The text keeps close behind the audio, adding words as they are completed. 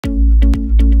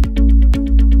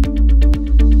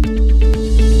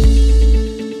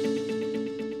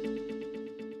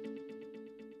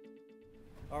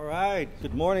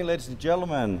Good morning, ladies and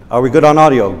gentlemen. Are we good on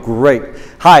audio? Great.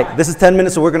 Hi, this is 10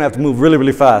 minutes, so we're going to have to move really,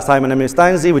 really fast. Hi, my name is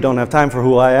Steinn. We don't have time for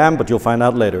who I am, but you'll find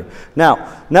out later.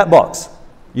 Now, netbox.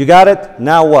 You got it?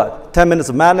 Now what? 10 minutes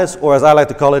of madness, or as I like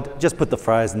to call it, just put the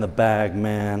fries in the bag,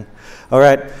 man. All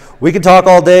right, we can talk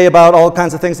all day about all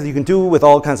kinds of things that you can do with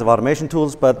all kinds of automation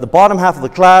tools, but the bottom half of the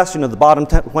class, the bottom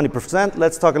 20%,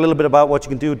 let's talk a little bit about what you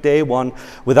can do day one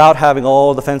without having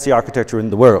all the fancy architecture in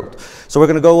the world. So we're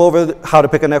going to go over how to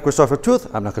pick a network source of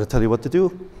truth. I'm not going to tell you what to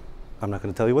do. I'm not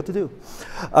going to tell you what to do.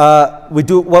 We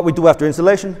do what we do after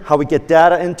installation, how we get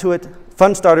data into it,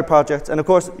 fun starter projects, and of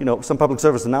course, some public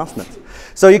service announcements.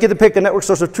 So you get to pick a network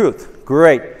source of truth.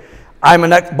 Great. I'm a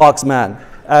netbox man.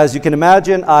 As you can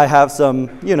imagine, I have some,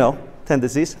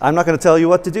 tendencies. I'm not going to tell you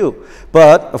what to do.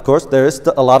 But, of course, there is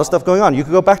a lot of stuff going on. You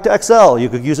could go back to Excel. You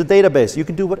could use a database. You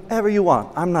can do whatever you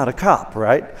want. I'm not a cop,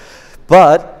 right?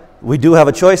 But we do have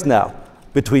a choice now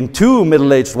between two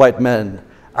middle-aged white men.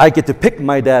 I get to pick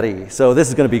my daddy. So this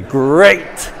is going to be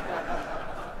great.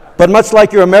 But much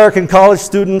like your American college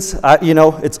students,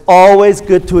 it's always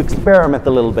good to experiment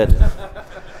a little bit.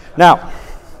 Now,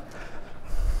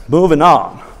 moving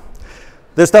on.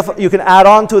 There's stuff you can add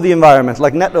on to the environment,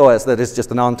 like NetOS, that is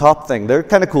just an on-top thing. They're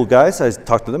kind of cool guys. I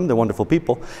talked to them. They're wonderful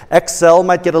people. Excel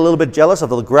might get a little bit jealous of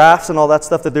the graphs and all that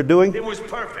stuff that they're doing. It was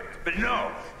perfect, but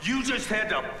no, you just had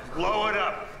to blow it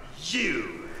up.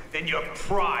 You and your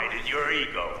pride and your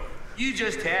ego. You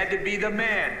just had to be the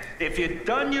man. If you'd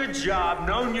done your job,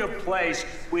 known your place,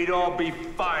 we'd all be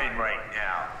fine right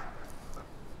now.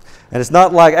 And it's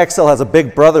not like Excel has a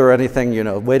big brother or anything,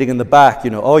 waiting in the back.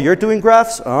 Oh, you're doing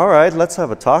graphs? All right, let's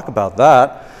have a talk about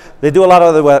that. They do a lot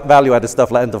of other value-added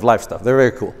stuff, like end-of-life stuff. They're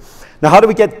very cool. Now, how do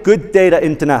we get good data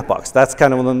into netbox? That's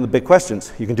kind of one of the big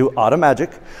questions. You can do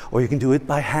automagic, or you can do it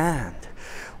by hand.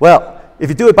 Well, if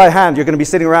you do it by hand, you're going to be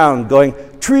sitting around going,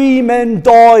 3 men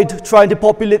died trying to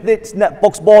populate this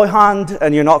netbox by hand,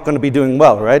 and you're not going to be doing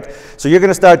well, right? So you're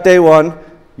going to start day one,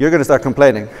 you're going to start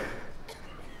complaining.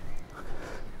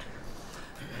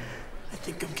 I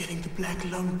think I'm getting the black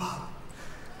lung, Bob.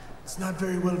 It's not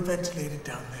very well ventilated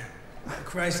down there. For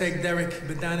Christ's sake, Derek,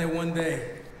 been down there one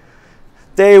day.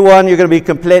 Day one, you're going to be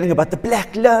complaining about the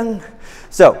black lung.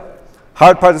 So,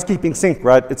 hard part is keeping sync,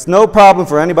 right? It's no problem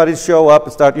for anybody to show up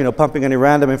and start, pumping any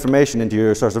random information into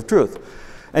your source of truth.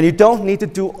 And you don't need to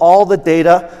do all the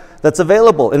data that's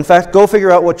available. In fact, go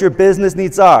figure out what your business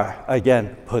needs are.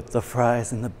 Again, put the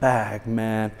fries in the bag,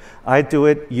 man. I do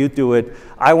it, you do it.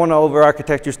 I want to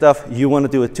over-architect your stuff, you want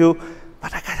to do it too.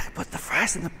 But I gotta put the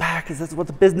fries in the bag because that's what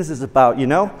the business is about,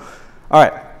 All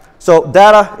right, so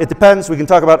data, it depends. We can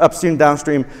talk about upstream,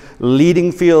 downstream,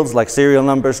 leading fields like serial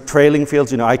numbers, trailing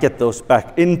fields. I get those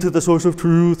back into the source of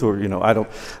truth, or, I'm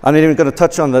not even going to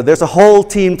touch on that. There's a whole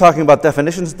team talking about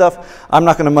definition stuff. I'm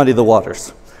not going to muddy the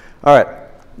waters. All right.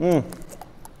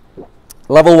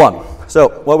 Level one.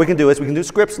 So what we can do is we can do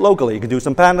scripts locally. You can do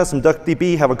some pandas, some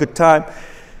DuckDB, have a good time.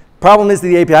 Problem is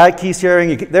the API key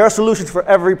sharing. There are solutions for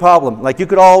every problem. Like you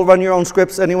could all run your own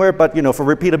scripts anywhere, but for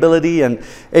repeatability and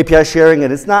API sharing,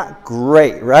 and it's not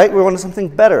great, right? We wanted something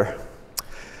better.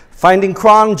 Finding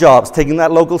cron jobs, taking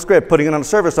that local script, putting it on a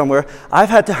server somewhere. I've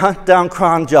had to hunt down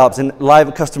cron jobs in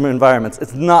live customer environments.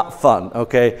 It's not fun,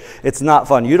 okay? It's not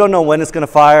fun. You don't know when it's going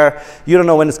to fire. You don't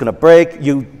know when it's going to break.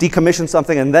 You decommission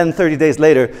something, and then 30 days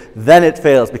later, then it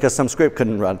fails because some script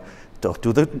couldn't run. Don't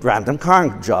do the random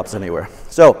cron jobs anywhere.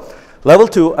 So, level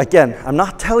two, again, I'm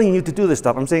not telling you to do this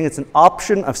stuff. I'm saying it's an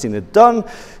option. I've seen it done.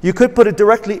 You could put it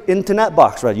directly into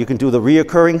netbox, right? You can do the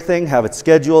reoccurring thing, have it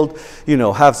scheduled,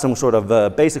 have some sort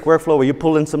of basic workflow where you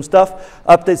pull in some stuff,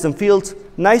 update some fields.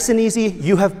 Nice and easy.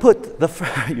 You have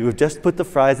just put the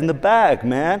fries in the bag,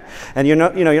 man. And you're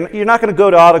not going to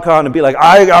go to AutoCon and be like,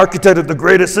 I architected the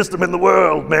greatest system in the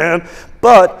world, man.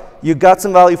 But you got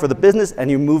some value for the business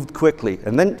and you moved quickly.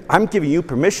 And then I'm giving you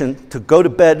permission to go to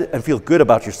bed and feel good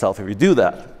about yourself if you do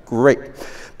that. Great.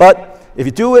 But if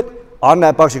you do it on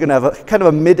netbox, you're going to have a kind of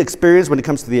a mid experience when it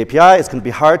comes to the API. It's going to be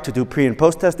hard to do pre and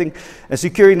post testing. And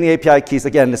securing the API keys,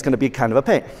 again, is going to be kind of a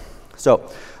pain.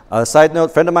 So, side note, a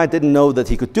friend of mine didn't know that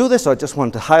he could do this, so I just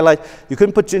wanted to highlight, you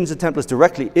can put Jinja templates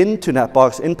directly into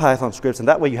netbox in Python scripts, and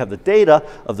that way you have the data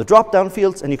of the drop-down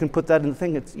fields, and you can put that in the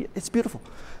thing. It's beautiful.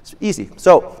 It's easy.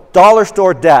 So, dollar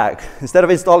store DAG. Instead of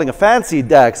installing a fancy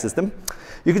DAG system,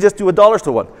 you can just do a dollar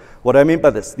store one. What do I mean by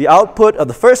this? The output of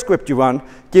the first script you run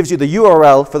gives you the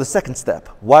URL for the second step.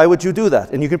 Why would you do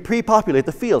that? And you can pre-populate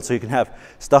the field, so you can have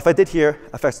stuff I did here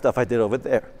affect stuff I did over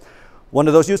there. One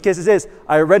of those use cases is,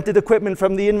 I rented equipment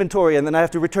from the inventory and then I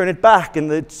have to return it back in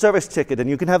the service ticket, and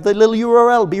you can have the little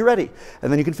URL be ready.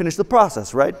 And then you can finish the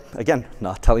process, right? Again,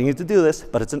 not telling you to do this,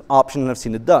 but it's an option and I've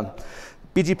seen it done.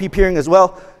 BGP peering as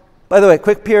well. By the way,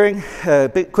 quick peering,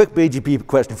 quick BGP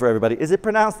question for everybody. Is it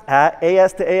pronounced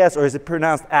AS to AS or is it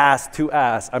pronounced AS to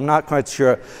AS? I'm not quite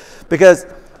sure. Because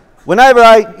whenever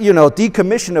I,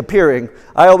 decommission a peering,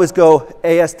 I always go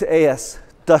AS to AS,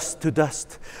 dust to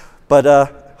dust. But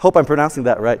hope I'm pronouncing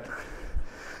that right.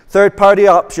 Third party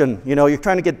option, you're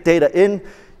trying to get data in.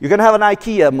 You're going to have an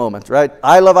IKEA moment, right?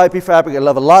 I love IP Fabric. I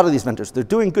love a lot of these vendors. They're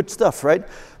doing good stuff, right?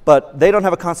 But they don't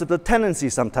have a concept of tenancy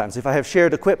sometimes if I have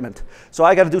shared equipment. So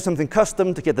I got to do something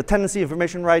custom to get the tenancy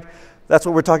information right. That's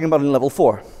what we're talking about in level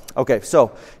 4. Okay,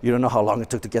 so you don't know how long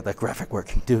it took to get that graphic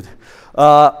working, dude.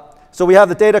 So we have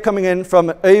the data coming in from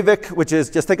AVIC, which is,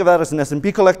 just think of that as an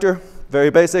SMB collector, very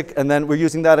basic, and then we're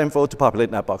using that info to populate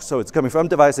netbox. So it's coming from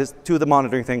devices to the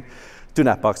monitoring thing to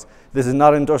netbox. This is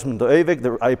not an endorsement of AVIC,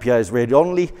 the API is radio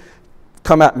only.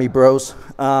 Come at me, bros.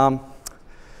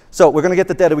 So we're going to get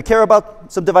the data we care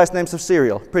about, some device names of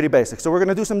serial, pretty basic. So we're going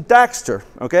to do some Daxter,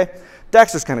 okay?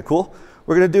 Daxter's kind of cool.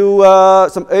 We're going to do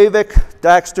some AVIC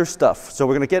Daxter stuff. So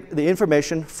we're going to get the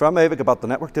information from AVIC about the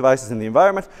network devices in the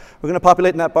environment. We're going to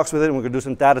populate netbox with it, and we're going to do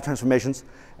some data transformations,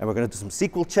 and we're going to do some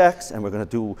SQL checks, and we're going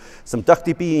to do some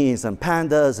DuckDB and some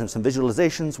pandas and some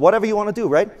visualizations, whatever you want to do,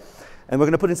 right? And we're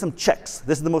going to put in some checks.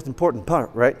 This is the most important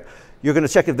part, right? You're going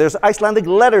to check if there's Icelandic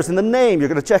letters in the name. You're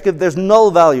going to check if there's null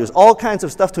values, all kinds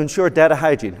of stuff to ensure data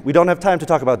hygiene. We don't have time to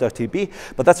talk about DuckDB,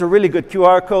 but that's a really good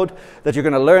QR code that you're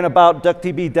going to learn about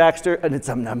DuckDB, Daxter, and it's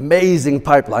an amazing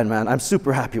pipeline, man. I'm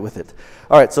super happy with it.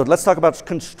 All right, so let's talk about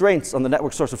constraints on the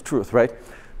network source of truth, right?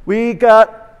 We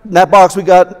got netbox, we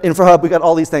got InfraHub, we got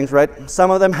all these things, right? Some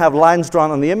of them have lines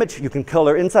drawn on the image. You can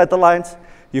color inside the lines.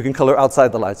 You can color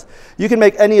outside the lines. You can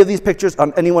make any of these pictures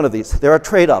on any one of these. There are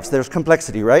trade-offs. There's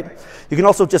complexity, right? You can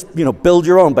also just, build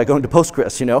your own by going to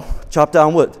Postgres, chop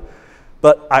down wood.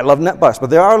 But I love netbox, but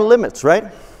there are limits, right?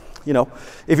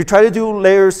 If you try to do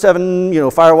layer 7,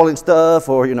 firewalling stuff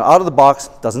or, out of the box,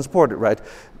 doesn't support it, right?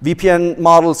 VPN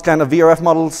models, kind of VRF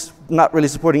models, not really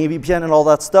supporting eVPN and all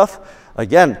that stuff.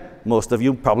 Again, most of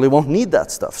you probably won't need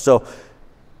that stuff. So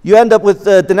you end up with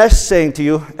Dinesh saying to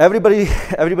you, everybody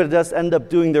does end up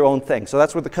doing their own thing. So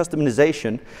that's where the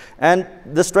customization and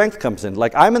the strength comes in.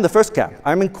 Like I'm in the first camp.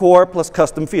 I'm in core plus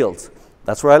custom fields.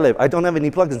 That's where I live. I don't have any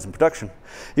plugins in production.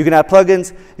 You can add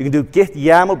plugins. You can do Git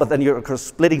YAML, but then you're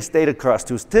splitting state across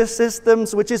 2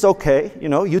 systems, which is okay.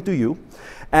 You do you.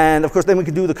 And of course, then we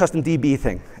can do the custom DB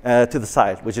thing to the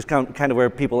side, which is kind of where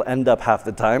people end up half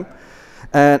the time.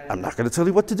 And I'm not going to tell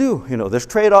you what to do. There's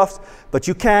trade-offs, but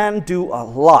you can do a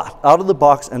lot out of the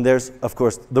box. And there's, of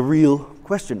course, the real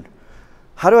question.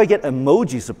 How do I get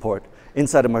emoji support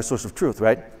inside of my source of truth,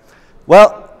 right?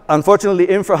 Well, unfortunately,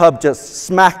 InfraHub just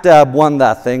smack dab won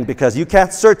that thing because you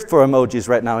can't search for emojis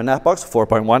right now in netbox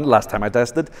 4.1, last time I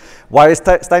tested. Why is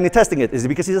Steiny testing it? Is it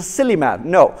because he's a silly man?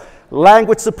 No.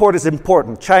 Language support is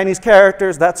important. Chinese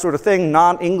characters, that sort of thing,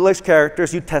 non-English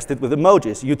characters, you test it with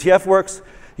emojis. UTF works.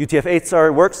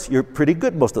 UTF-8 works, you're pretty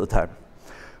good most of the time.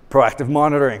 Proactive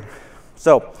monitoring.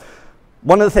 So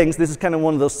one of the things, this is kind of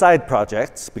one of those side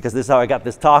projects, because this is how I got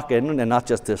this talk in, and not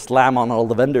just to slam on all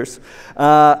the vendors.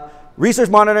 Research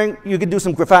monitoring, you can do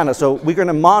some Grafana. So we're going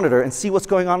to monitor and see what's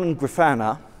going on in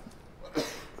Grafana,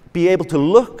 be able to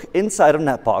look inside of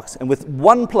netbox, and with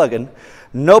one plugin,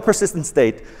 no persistent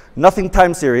state, nothing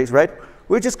time series, right?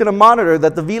 We're just going to monitor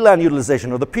that the VLAN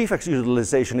utilization or the prefix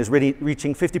utilization is really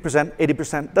reaching 50%,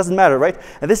 80%, doesn't matter, right?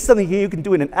 And this is something you can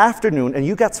do in an afternoon, and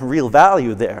you got some real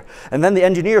value there. And then the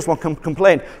engineers won't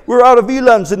complain, we're out of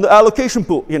VLANs in the allocation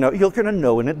pool. You're going to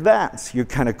know in advance. You're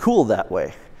kind of cool that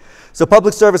way. So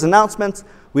public service announcements,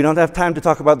 we don't have time to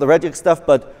talk about the regex stuff,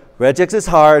 but regex is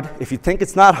hard. If you think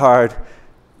it's not hard,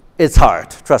 it's hard,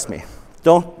 trust me.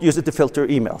 Don't use it to filter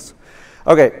emails.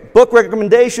 Okay, book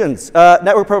recommendations.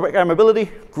 Network Programmability,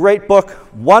 great book.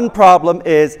 One problem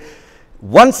is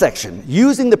one section.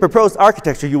 Using the proposed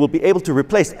architecture, you will be able to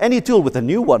replace any tool with a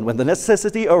new one when the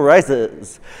necessity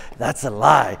arises. That's a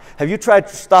lie. Have you tried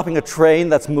stopping a train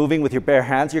that's moving with your bare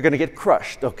hands? You're going to get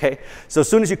crushed, okay? So as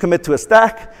soon as you commit to a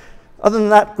stack, other than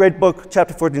that, great book.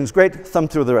 Chapter 14 is great. Thumb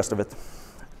through the rest of it.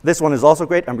 This one is also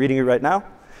great. I'm reading it right now.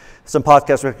 Some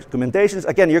podcast recommendations.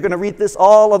 Again, you're going to read this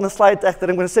all on the slide deck that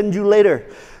I'm going to send you later.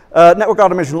 Network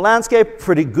automation landscape,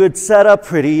 pretty good setup,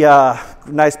 pretty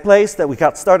nice place that we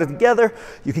got started together.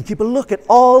 You can keep a look at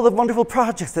all the wonderful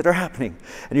projects that are happening.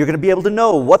 And you're going to be able to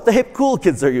know what the hip cool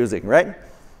kids are using, right?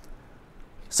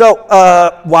 So,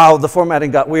 wow, the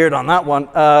formatting got weird on that one.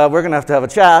 We're going to have a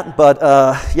chat, but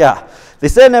yeah. They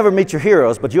say never meet your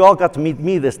heroes, but you all got to meet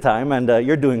me this time, and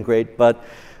you're doing great. But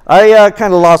I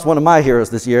kind of lost one of my heroes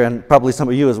this year, and probably some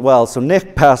of you as well. So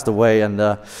Nick passed away, and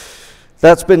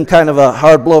That's been kind of a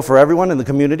hard blow for everyone in the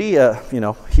community. You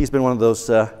know, he's been one of those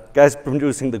guys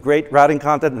producing the great routing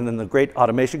content and then the great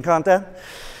automation content.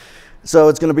 So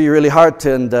it's going to be really hard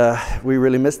to, and we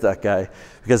really miss that guy,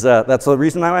 because that's the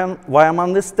reason why I'm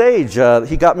on this stage.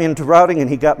 He got me into routing and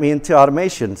he got me into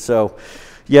automation. So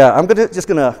yeah, I'm just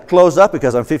going to close up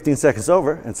because I'm 15 seconds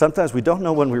over, and sometimes we don't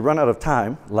know when we run out of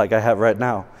time, like I have right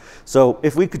now. So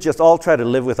if we could just all try to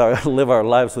live our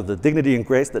lives with the dignity and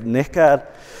grace that Nick had,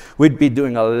 we'd be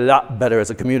doing a lot better as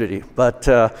a community. But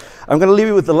I'm going to leave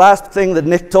you with the last thing that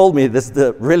Nick told me. This is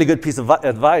the really good piece of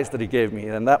advice that he gave me,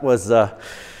 and that was,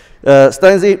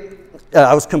 Steinn,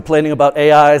 I was complaining about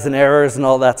AIs and errors and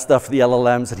all that stuff, the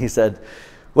LLMs, and he said,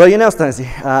 well, you know, Steinn,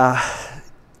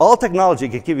 all technology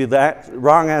can give you the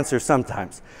wrong answer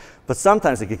sometimes, but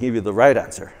sometimes it can give you the right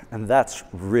answer, and that's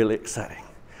really exciting.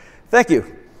 Thank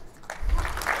you.